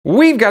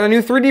We've got a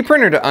new 3D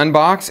printer to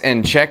unbox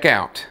and check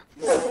out.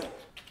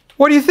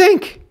 What do you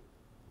think?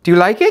 Do you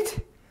like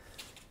it?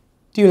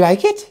 Do you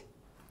like it?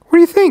 What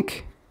do you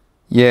think?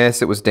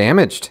 Yes, it was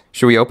damaged.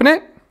 Should we open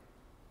it?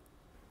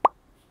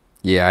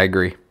 Yeah, I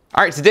agree.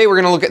 All right, today we're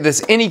gonna look at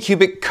this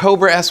Anycubic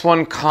Kobra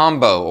S1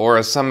 Combo, or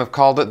as some have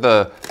called it,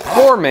 the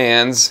poor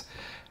man's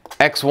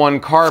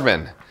X1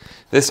 Carbon.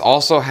 This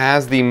also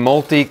has the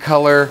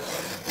multicolor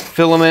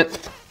filament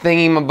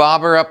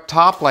thingy-mabobber up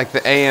top like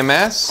the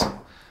AMS.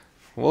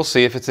 We'll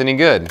see if it's any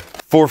good.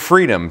 For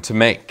freedom to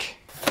make.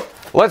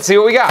 Let's see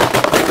what we got.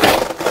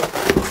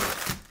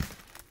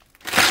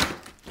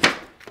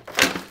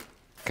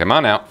 Come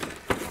on out.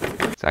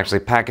 It's actually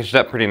packaged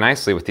up pretty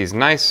nicely with these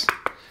nice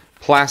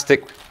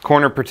plastic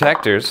corner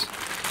protectors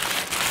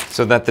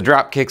so that the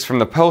drop kicks from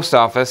the post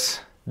office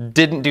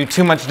didn't do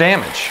too much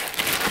damage.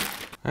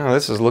 Oh,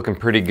 this is looking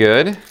pretty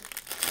good.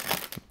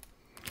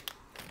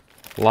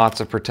 Lots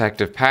of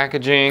protective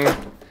packaging.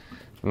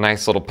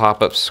 Nice little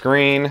pop-up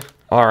screen.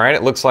 All right,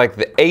 it looks like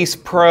the Ace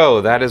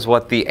Pro. That is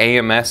what the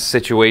AMS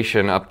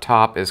situation up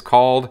top is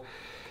called.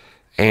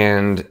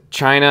 And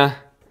China.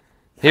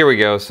 Here we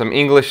go, some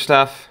English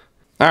stuff.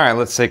 All right,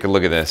 let's take a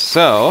look at this.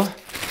 So,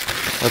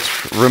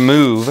 let's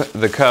remove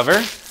the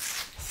cover,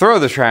 throw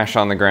the trash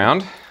on the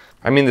ground.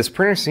 I mean, this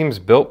printer seems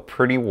built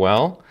pretty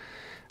well.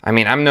 I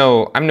mean, I'm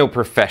no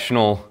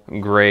professional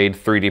grade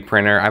 3D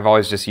printer. I've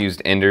always just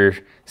used Ender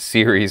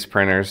series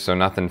printers, so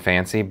nothing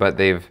fancy, but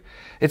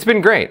it's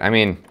been great. I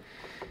mean,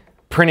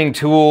 printing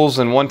tools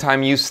and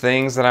one-time use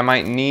things that I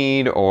might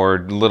need,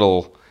 or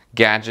little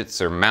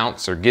gadgets or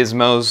mounts or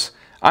gizmos,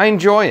 I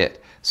enjoy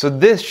it. So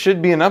this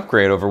should be an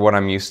upgrade over what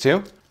I'm used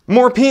to.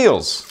 More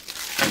peels.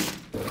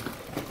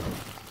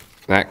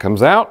 That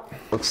comes out.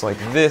 Looks like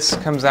this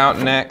comes out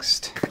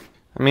next.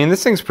 I mean,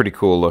 this thing's pretty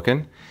cool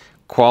looking.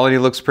 Quality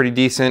looks pretty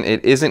decent.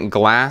 It isn't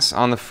glass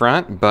on the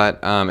front,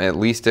 but at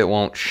least it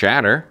won't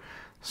shatter.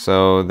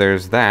 So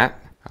there's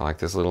that. I like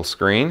this little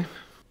screen.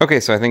 Okay,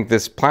 so I think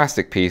this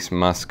plastic piece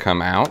must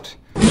come out.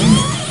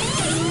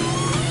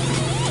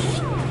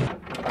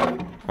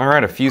 All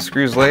right, a few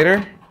screws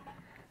later,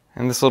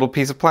 and this little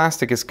piece of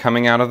plastic is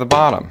coming out of the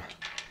bottom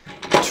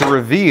to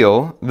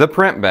reveal the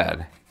print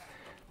bed.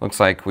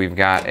 Looks like we've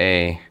got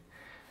a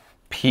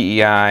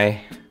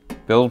PEI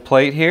build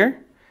plate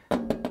here.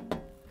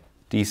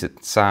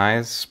 Decent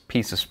size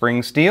piece of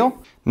spring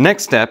steel.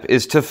 Next step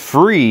is to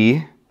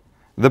free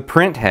the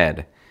print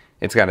head.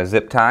 It's got a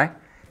zip tie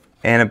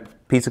and a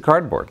piece of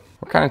cardboard.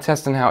 We're kind of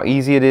testing how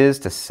easy it is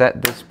to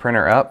set this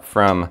printer up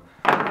from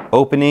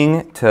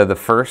opening to the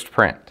first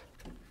print.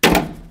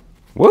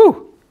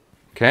 Woo!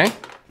 Okay.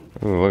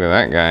 Ooh, look at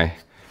that guy.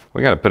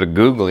 We gotta put a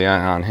googly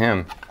eye on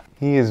him.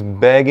 He is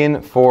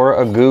begging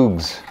for a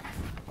googs.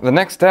 The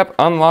next step,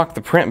 unlock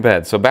the print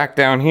bed. So back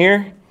down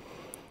here,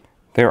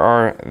 there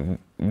are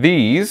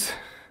these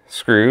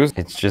screws.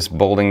 It's just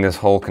bolting this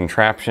whole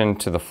contraption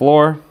to the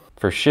floor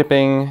for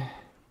shipping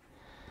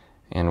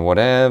and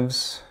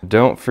whatevs.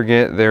 Don't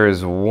forget there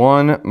is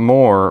one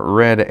more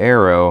red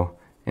arrow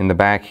in the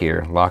back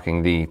here,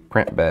 locking the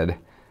print bed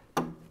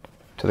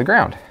to the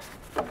ground,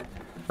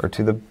 or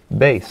to the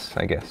base,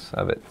 I guess,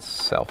 of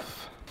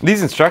itself.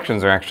 These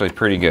instructions are actually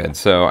pretty good,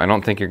 so I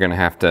don't think you're gonna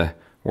have to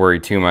worry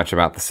too much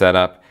about the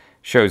setup.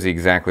 Shows you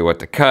exactly what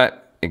to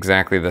cut,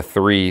 exactly the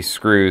 3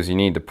 screws you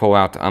need to pull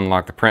out to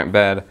unlock the print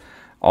bed,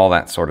 all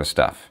that sort of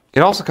stuff.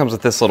 It also comes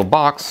with this little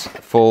box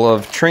full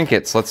of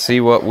trinkets. Let's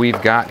see what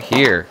we've got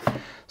here.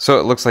 So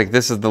it looks like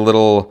this is the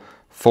little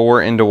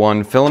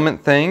 4-into-1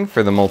 filament thing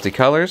for the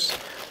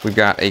multicolors. We've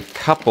got a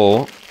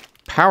couple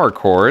power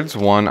cords,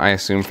 one I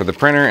assume for the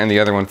printer and the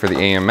other one for the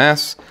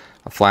AMS,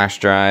 a flash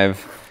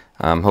drive.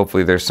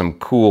 Hopefully there's some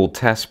cool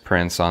test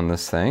prints on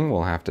this thing.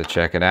 We'll have to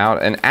check it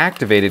out. An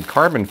activated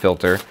carbon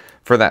filter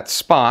for that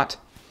spot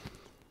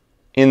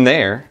in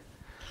there,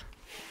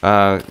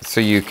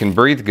 so you can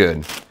breathe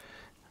good.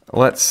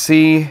 Let's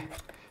see.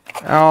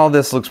 Oh,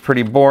 this looks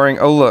pretty boring.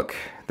 Oh look,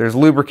 there's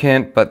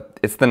lubricant, but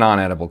it's the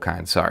non-edible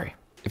kind, sorry.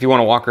 If you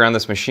want to walk around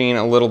this machine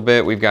a little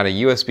bit, we've got a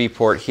USB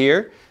port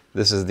here.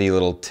 This is the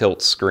little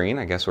tilt screen,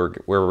 I guess where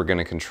we're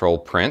gonna control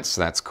prints,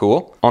 that's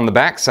cool. On the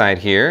back side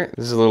here,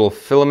 this is a little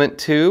filament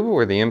tube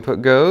where the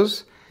input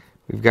goes.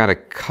 We've got a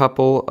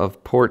couple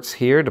of ports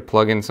here to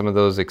plug in some of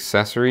those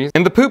accessories.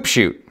 And the poop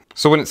chute.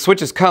 So when it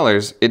switches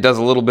colors, it does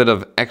a little bit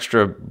of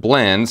extra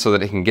blend so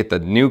that it can get the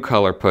new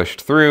color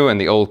pushed through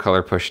and the old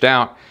color pushed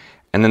out.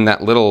 And then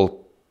that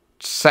little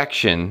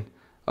section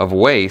of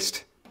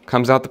waste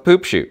comes out the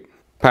poop chute.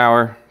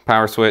 Power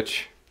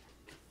switch,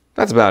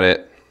 that's about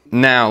it.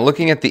 Now,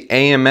 looking at the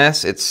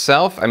AMS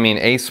itself, I mean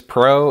Ace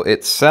Pro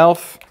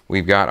itself,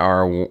 we've got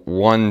our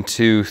 1,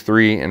 2,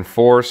 3, and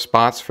 4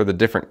 spots for the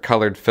different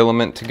colored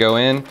filament to go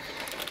in.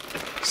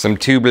 Some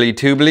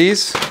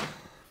tublies.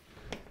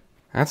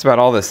 That's about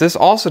all this. This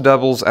also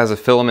doubles as a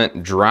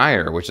filament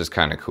dryer, which is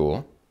kind of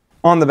cool.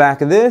 On the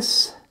back of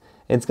this,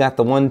 it's got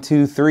the 1,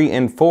 2, 3,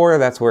 and 4.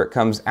 That's where it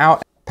comes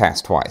out.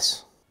 Pass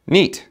twice.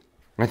 Neat.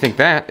 I think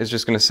that is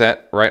just gonna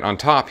set right on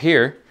top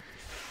here,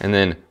 and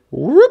then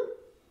whoop,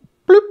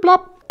 bloop,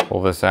 blop.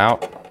 Pull this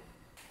out.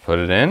 Put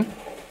it in.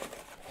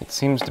 It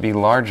seems to be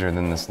larger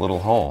than this little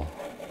hole.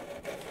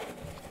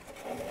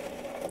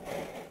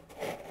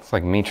 It's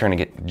like me trying to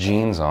get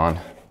jeans on.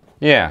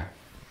 Yeah,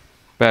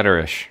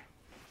 better-ish.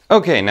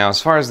 Okay, now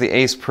as far as the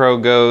Ace Pro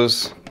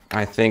goes,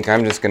 I think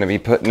I'm just gonna be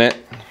putting it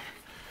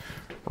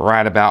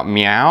right about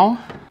meow.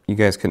 You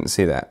guys couldn't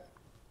see that.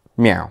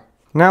 Meow.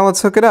 Now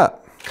let's hook it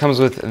up. Comes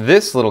with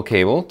this little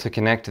cable to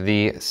connect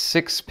the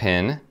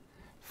 6-pin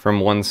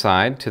from one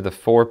side to the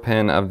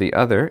 4-pin of the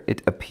other,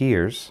 it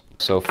appears.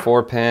 So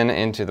 4-pin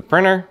into the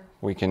printer,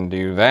 we can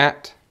do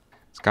that.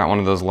 It's got one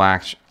of those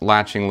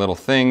latching little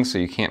things so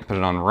you can't put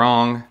it on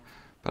wrong,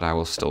 but I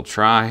will still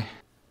try.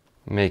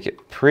 Make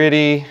it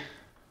pretty.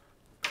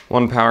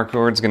 One power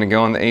cord's gonna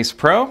go on the Ace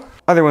Pro.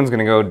 Other one's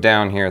gonna go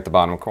down here at the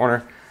bottom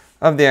corner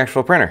of the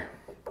actual printer.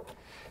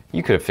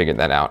 You could have figured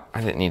that out.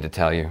 I didn't need to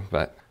tell you,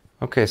 but.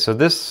 Okay, so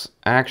this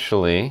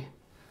actually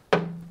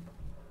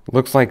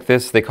looks like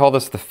this. They call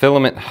this the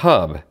filament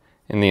hub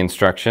in the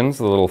instructions,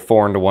 the little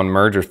 4-into-1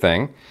 merger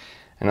thing.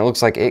 And it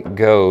looks like it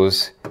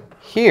goes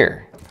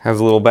here. Has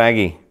a little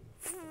baggie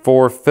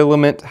for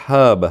filament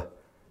hub.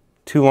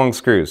 2 long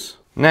screws.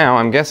 Now,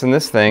 I'm guessing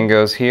this thing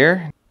goes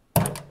here.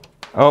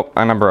 Oh,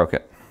 and I broke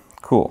it.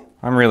 Cool.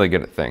 I'm really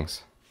good at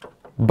things.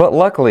 But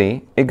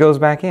luckily, it goes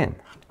back in.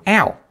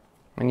 Ow!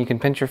 And you can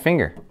pinch your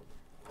finger.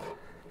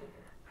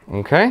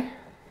 Okay,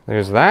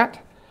 there's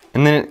that.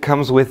 And then it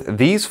comes with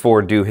these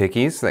 4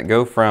 doohickeys that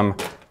go from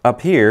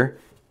up here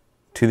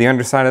to the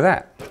underside of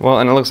that. Well,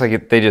 and it looks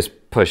like they just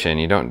push in.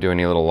 You don't do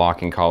any little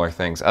locking collar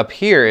things. Up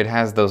here, it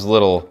has those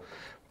little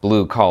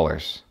blue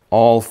collars.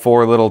 All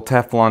 4 little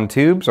Teflon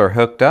tubes are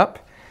hooked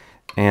up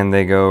and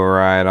they go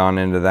right on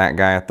into that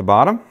guy at the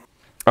bottom.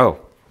 Oh,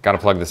 gotta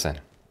plug this in.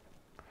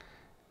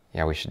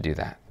 Yeah, we should do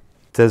that.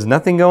 Does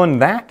nothing go in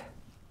that?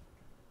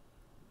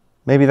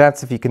 Maybe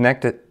that's if you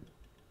connect it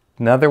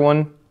another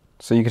one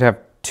so you could have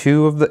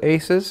 2 of the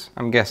Aces.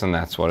 I'm guessing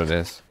that's what it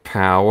is.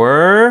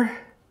 Power.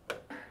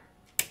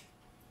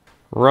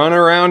 Run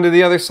around to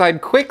the other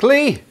side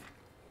quickly.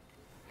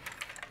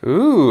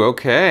 Ooh,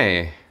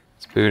 okay.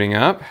 It's booting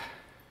up.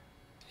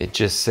 It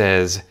just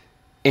says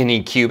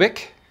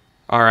Anycubic.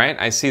 All right,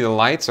 I see the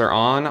lights are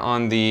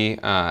on the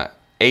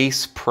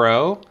Ace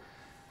Pro.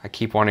 I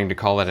keep wanting to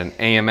call it an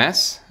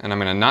AMS, and I'm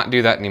gonna not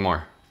do that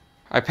anymore.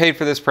 I paid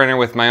for this printer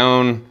with my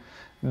own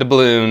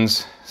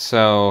doubloons,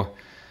 so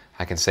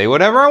I can say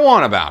whatever I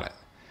want about it,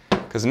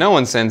 because no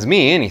one sends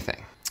me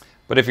anything.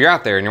 But if you're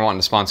out there and you're wanting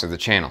to sponsor the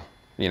channel,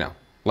 you know,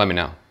 let me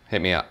know,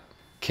 hit me up.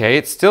 Okay,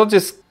 it's still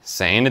just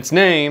saying its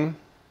name,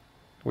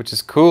 which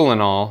is cool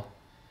and all.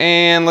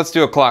 And let's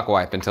do a clock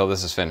wipe until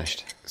this is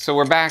finished. So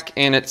we're back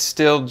and it's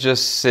still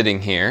just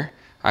sitting here.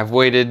 I've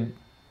waited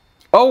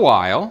a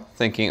while,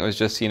 thinking it was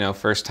just, you know,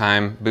 first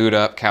time boot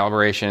up,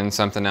 calibration,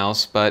 something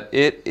else, but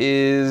it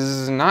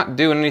is not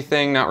doing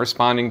anything, not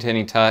responding to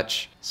any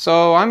touch.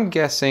 So I'm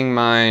guessing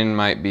mine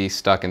might be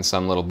stuck in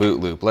some little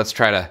boot loop. Let's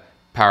try to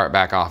power it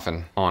back off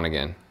and on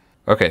again.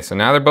 Okay, so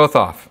now they're both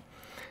off.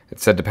 It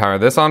said to power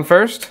this on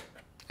first,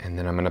 and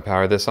then I'm gonna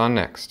power this on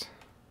next,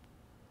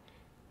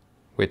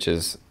 which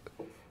is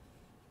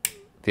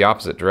the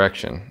opposite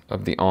direction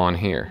of the on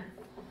here,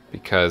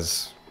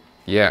 because,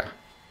 yeah.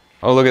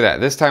 Oh, look at that.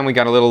 This time we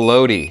got a little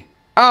loady.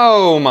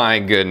 Oh my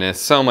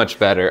goodness, so much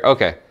better.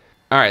 Okay.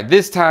 All right,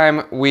 this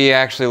time we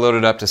actually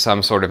loaded up to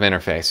some sort of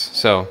interface.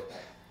 So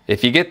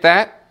if you get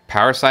that,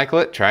 power cycle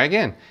it, try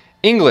again.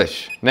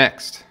 English,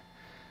 next.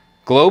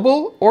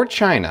 Global or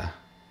China?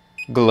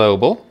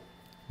 Global.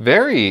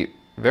 Very,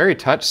 very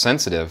touch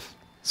sensitive.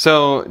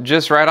 So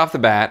just right off the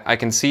bat, I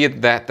can see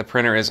that the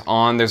printer is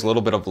on. There's a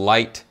little bit of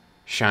light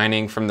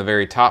shining from the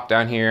very top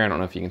down here. I don't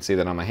know if you can see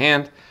that on my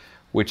hand,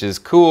 which is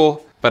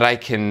cool. But I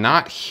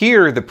cannot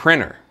hear the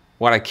printer.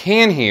 What I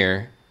can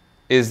hear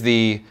is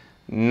the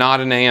not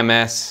an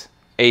AMS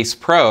Ace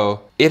Pro.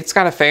 It's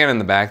got a fan in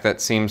the back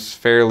that seems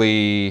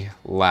fairly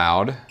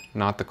loud,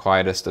 not the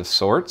quietest of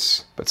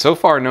sorts, but so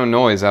far no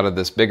noise out of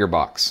this bigger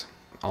box.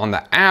 On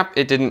the app,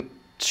 it didn't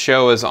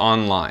show as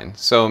online,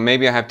 so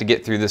maybe I have to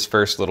get through this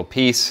first little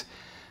piece.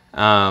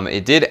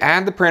 It did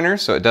add the printer,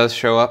 so it does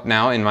show up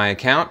now in my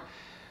account.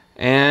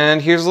 And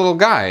here's a little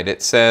guide.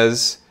 It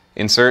says,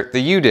 insert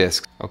the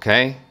U-disc,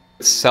 okay?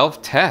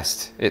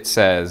 Self-test, it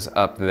says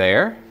up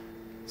there.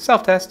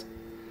 Self-test.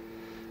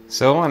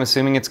 So I'm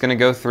assuming it's gonna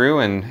go through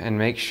and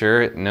make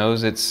sure it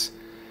knows its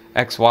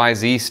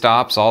XYZ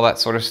stops, all that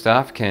sort of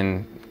stuff,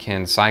 can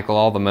cycle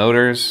all the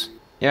motors.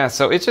 Yeah,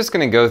 so it's just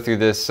gonna go through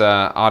this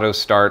auto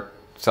start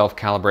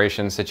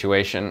self-calibration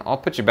situation. I'll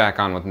put you back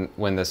on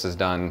when this is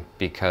done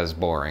because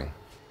boring.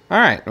 All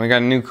right, we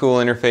got a new cool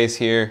interface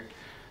here.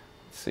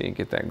 Let's see,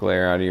 get that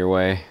glare out of your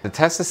way. To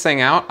test this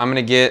thing out, I'm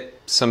gonna get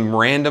some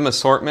random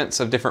assortments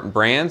of different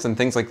brands and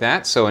things like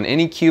that. So an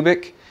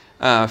Anycubic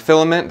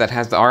filament that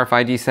has the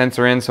RFID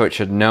sensor in, so it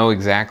should know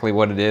exactly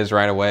what it is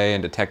right away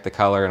and detect the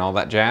color and all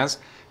that jazz.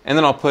 And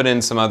then I'll put in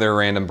some other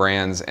random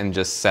brands and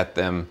just set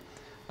them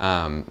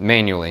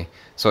manually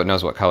so it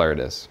knows what color it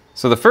is.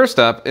 So the first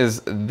up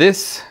is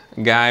this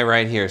guy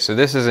right here. So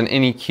this is an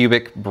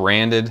Anycubic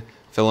branded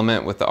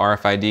filament with the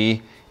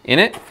RFID in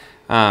it.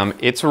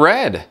 It's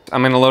red.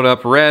 I'm gonna load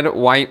up red,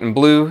 white, and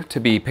blue to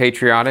be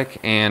patriotic,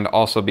 and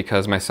also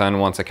because my son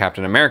wants a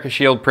Captain America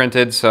shield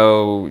printed,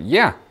 so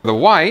yeah. The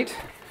white,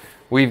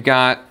 we've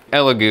got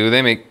Elegoo.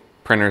 They make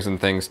printers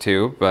and things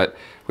too, but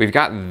we've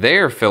got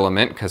their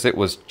filament because it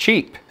was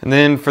cheap. And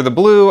then for the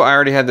blue, I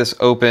already had this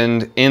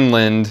opened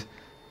inland,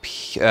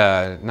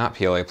 not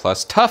PLA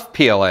plus, tough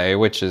PLA,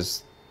 which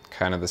is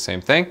kind of the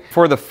same thing.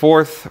 For the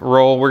fourth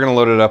roll, we're gonna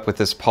load it up with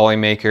this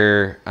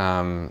Polymaker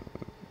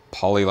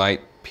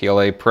Polylite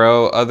PLA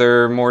Pro,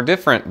 other more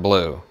different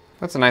blue.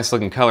 That's a nice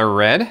looking color,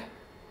 red.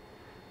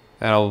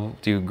 That'll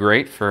do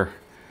great for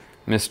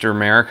Mr.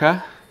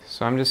 America.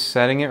 So I'm just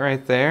setting it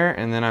right there,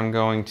 and then I'm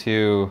going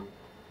to,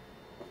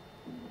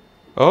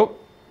 oh,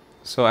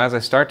 so as I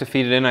start to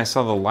feed it in, I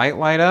saw the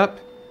light up.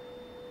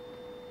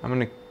 I'm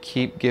gonna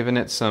keep giving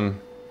it some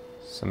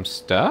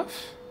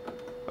stuff.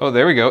 Oh,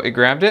 there we go, it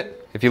grabbed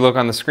it. If you look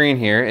on the screen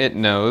here, it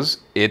knows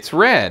it's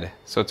red.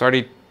 So it's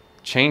already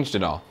changed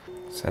it all.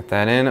 Set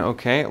that in,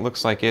 okay, it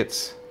looks like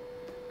it's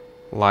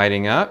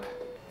lighting up.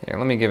 Here,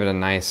 let me give it a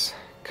nice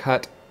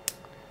cut,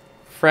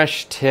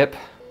 fresh tip.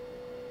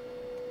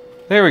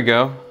 There we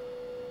go.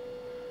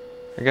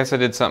 I guess I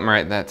did something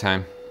right that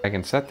time. I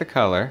can set the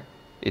color.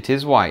 It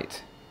is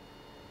white.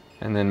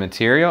 And then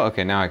material,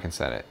 okay, now I can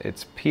set it.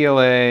 It's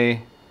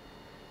PLA,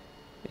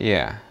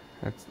 yeah.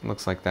 That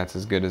looks like that's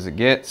as good as it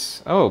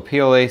gets. Oh,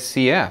 PLA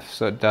CF,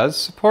 so it does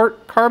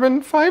support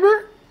carbon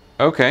fiber?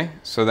 Okay,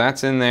 so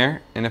that's in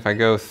there. And if I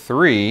go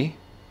 3,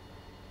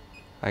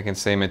 I can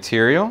say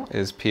material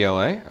is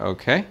PLA,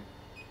 okay.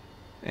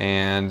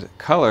 And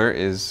color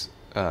is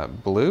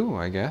blue,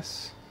 I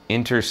guess.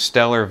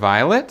 Interstellar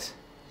violet,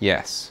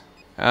 yes.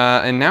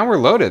 And now we're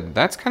loaded,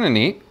 that's kind of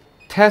neat.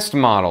 Test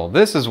model,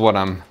 this is what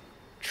I'm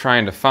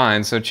trying to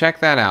find, so check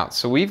that out.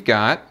 So we've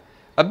got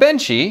a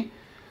Benchy.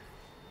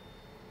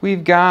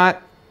 We've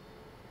got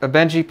a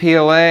Benchy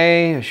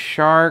PLA, a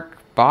shark,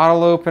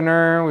 bottle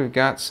opener, we've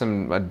got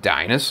a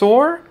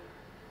dinosaur,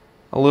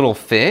 a little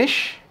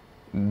fish,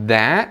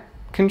 that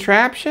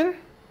contraption.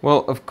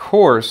 Well, of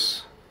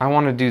course, I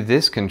want to do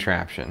this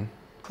contraption.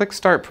 Click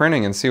start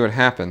printing and see what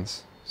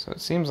happens. So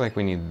it seems like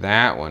we need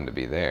that one to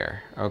be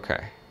there.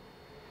 Okay.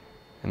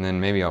 And then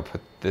maybe I'll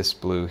put this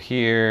blue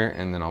here,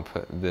 and then I'll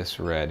put this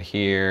red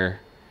here.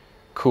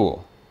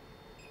 Cool.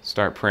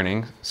 Start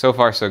printing. So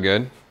far, so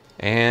good.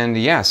 And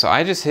yeah, so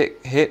I just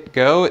hit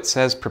go. It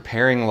says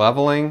preparing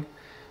leveling.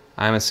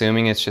 I'm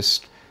assuming it's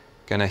just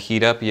gonna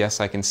heat up. Yes,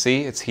 I can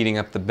see it's heating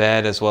up the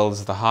bed as well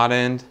as the hot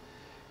end.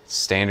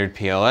 Standard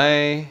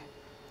PLA.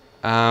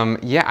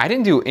 Yeah, I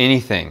didn't do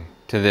anything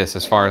to this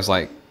as far as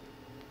like,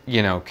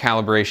 you know,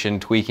 calibration,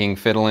 tweaking,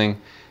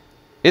 fiddling.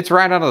 It's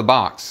right out of the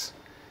box.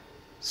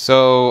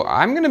 So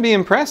I'm gonna be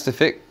impressed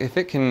if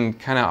it can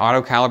kind of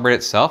auto calibrate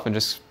itself and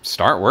just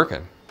start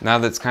working. Now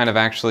that it's kind of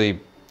actually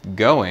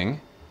going,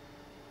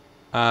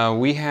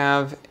 we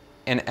have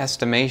an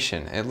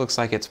estimation. It looks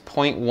like it's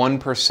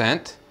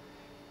 0.1%,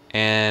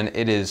 and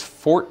it is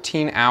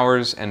 14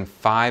 hours and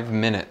 5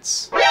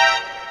 minutes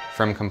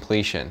from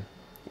completion.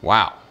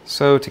 Wow.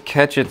 So to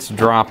catch its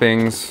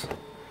droppings,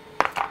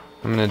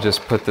 I'm gonna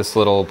just put this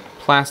little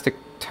plastic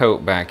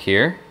tote back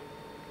here.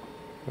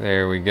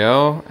 There we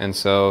go. And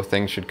so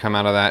things should come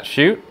out of that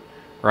chute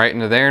right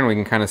into there, and we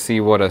can kind of see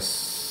what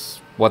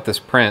this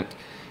print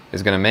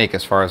is gonna make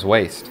as far as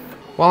waste.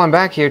 While I'm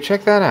back here,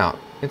 check that out.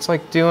 It's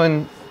like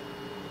doing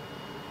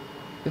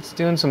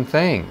some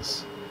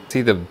things.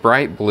 See, the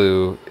bright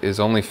blue is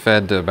only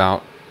fed to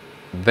about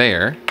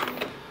there.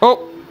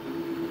 Oh!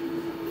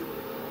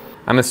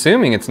 I'm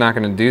assuming it's not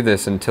gonna do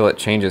this until it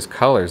changes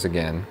colors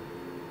again.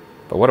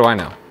 But what do I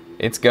know?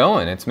 It's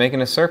going, it's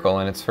making a circle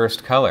in its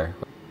first color.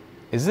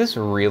 Is this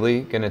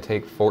really gonna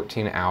take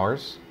 14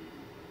 hours?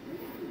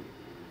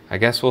 I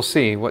guess we'll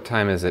see. What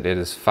time is it? It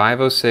is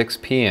 5:06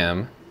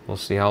 p.m. We'll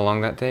see how long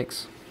that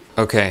takes.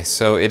 Okay,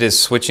 so it is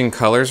switching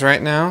colors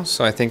right now.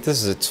 So I think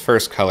this is its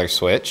first color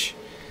switch.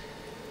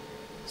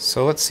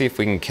 So let's see if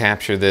we can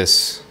capture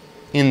this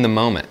in the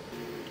moment.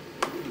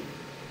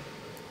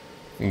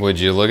 Would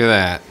you look at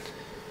that?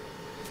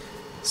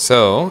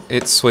 So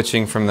it's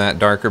switching from that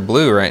darker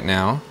blue right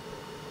now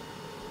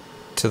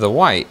to the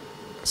white.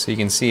 So you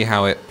can see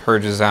how it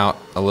purges out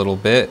a little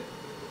bit,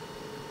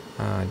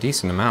 a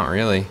decent amount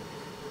really,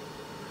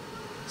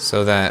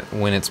 so that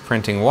when it's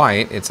printing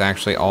white, it's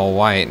actually all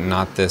white and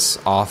not this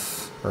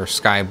off or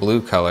sky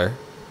blue color,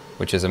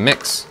 which is a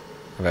mix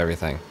of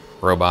everything.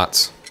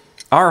 Robots.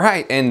 All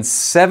right, and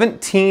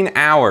 17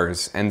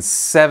 hours and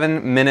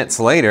 7 minutes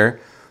later,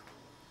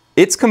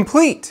 it's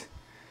complete.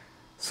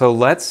 So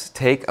let's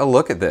take a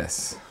look at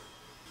this.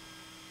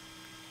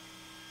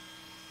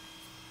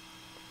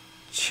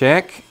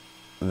 Check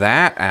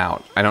that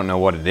out. I don't know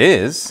what it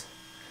is,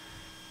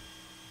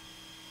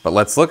 but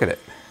let's look at it.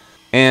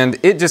 And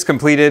it just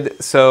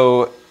completed,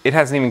 so it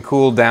hasn't even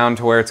cooled down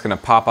to where it's gonna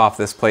pop off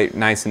this plate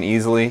nice and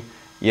easily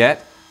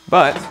yet,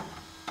 but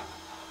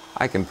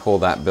I can pull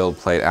that build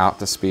plate out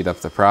to speed up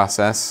the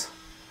process.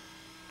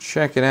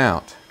 Check it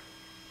out.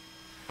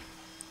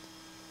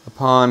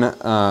 Upon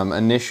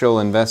initial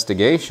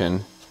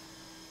investigation,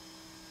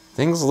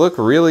 Things look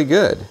really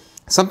good.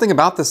 Something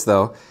about this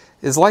though,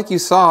 is like you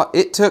saw,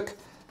 it took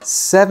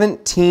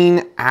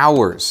 17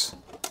 hours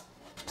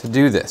to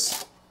do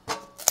this.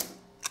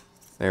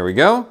 There we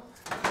go.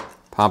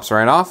 Pops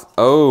right off.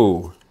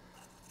 Oh,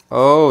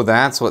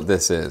 that's what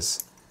this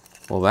is.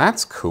 Well,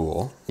 that's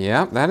cool.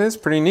 Yeah, that is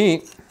pretty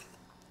neat.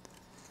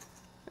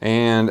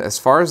 And as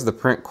far as the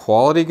print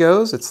quality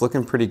goes, it's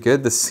looking pretty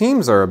good. The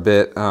seams are a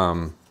bit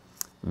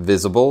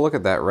visible. Look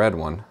at that red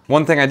one.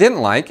 One thing I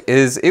didn't like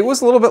is it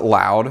was a little bit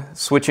loud,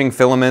 switching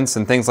filaments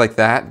and things like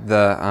that.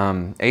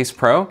 The Ace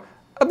Pro,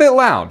 a bit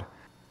loud.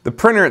 The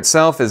printer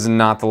itself is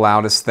not the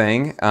loudest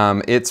thing.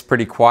 It's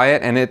pretty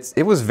quiet and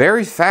it was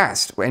very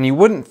fast, and you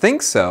wouldn't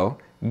think so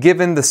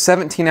given the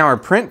 17-hour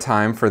print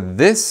time for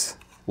this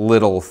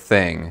little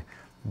thing.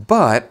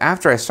 But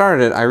after I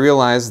started it, I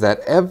realized that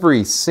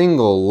every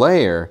single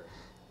layer,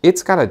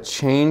 it's got to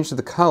change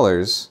the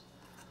colors.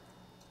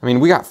 I mean,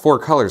 we got 4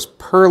 colors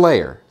per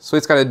layer, so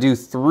it's got to do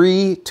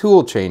 3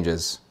 tool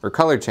changes or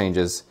color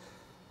changes,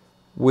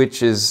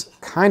 which is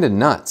kind of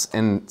nuts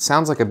and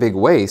sounds like a big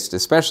waste,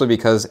 especially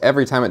because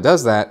every time it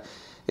does that,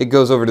 it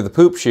goes over to the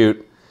poop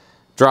chute,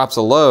 drops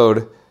a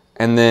load,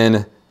 and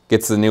then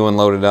gets the new one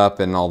loaded up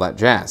and all that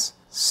jazz.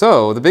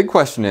 So the big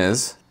question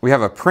is, we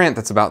have a print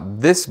that's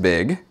about this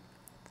big.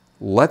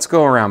 Let's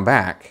go around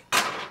back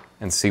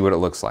and see what it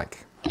looks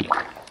like.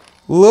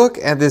 Look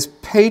at this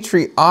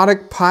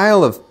patriotic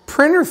pile of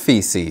printer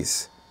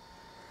feces.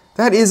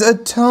 That is a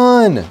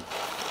ton.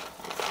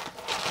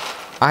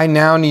 I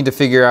now need to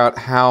figure out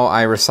how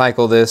I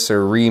recycle this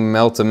or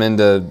remelt them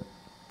into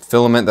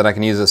filament that I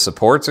can use as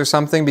supports or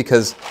something,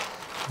 because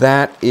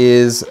that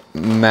is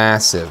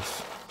massive.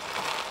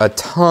 A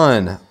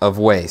ton of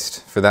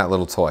waste for that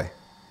little toy.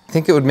 I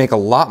think it would make a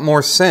lot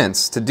more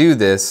sense to do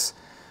this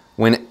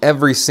when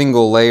every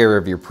single layer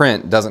of your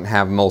print doesn't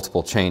have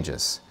multiple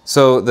changes.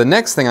 So the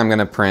next thing I'm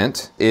gonna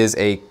print is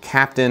a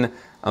Captain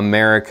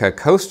America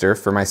coaster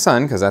for my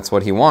son, because that's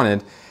what he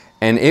wanted,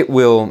 and it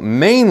will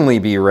mainly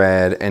be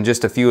red and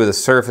just a few of the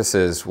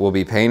surfaces will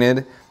be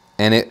painted,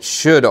 and it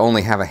should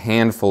only have a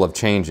handful of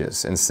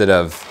changes instead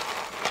of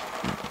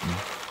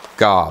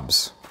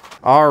gobs.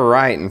 All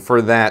right, and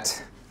for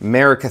that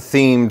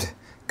America-themed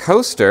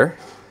coaster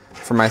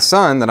for my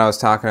son that I was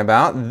talking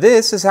about,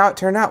 this is how it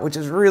turned out, which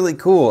is really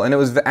cool. And it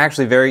was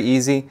actually very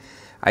easy.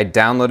 I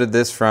downloaded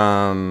this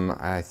from,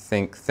 I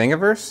think,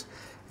 Thingiverse,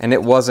 and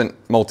it wasn't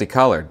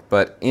multicolored,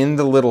 but in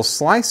the little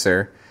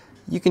slicer,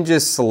 you can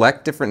just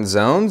select different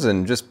zones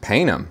and just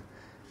paint them.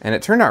 And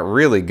it turned out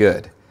really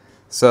good.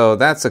 So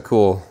that's a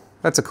cool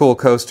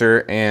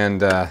coaster,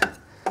 and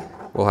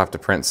we'll have to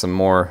print some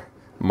more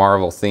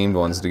Marvel-themed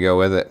ones to go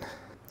with it.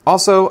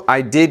 Also,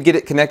 I did get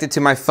it connected to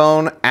my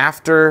phone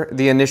after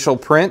the initial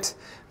print.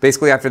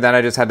 Basically, after that,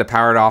 I just had to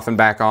power it off and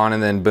back on,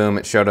 and then boom,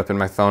 it showed up in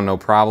my phone, no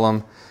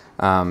problem.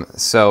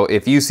 So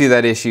if you see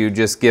that issue,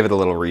 just give it a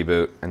little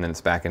reboot, and then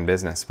it's back in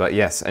business. But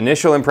yes,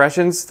 initial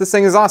impressions, this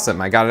thing is awesome.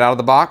 I got it out of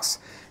the box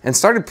and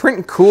started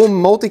printing cool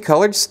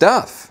multicolored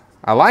stuff.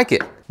 I like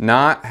it.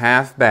 Not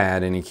half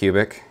bad,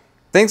 Anycubic.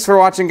 Thanks for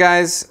watching,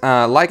 guys.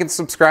 Like and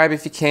subscribe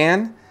if you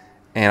can,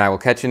 and I will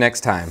catch you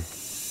next time.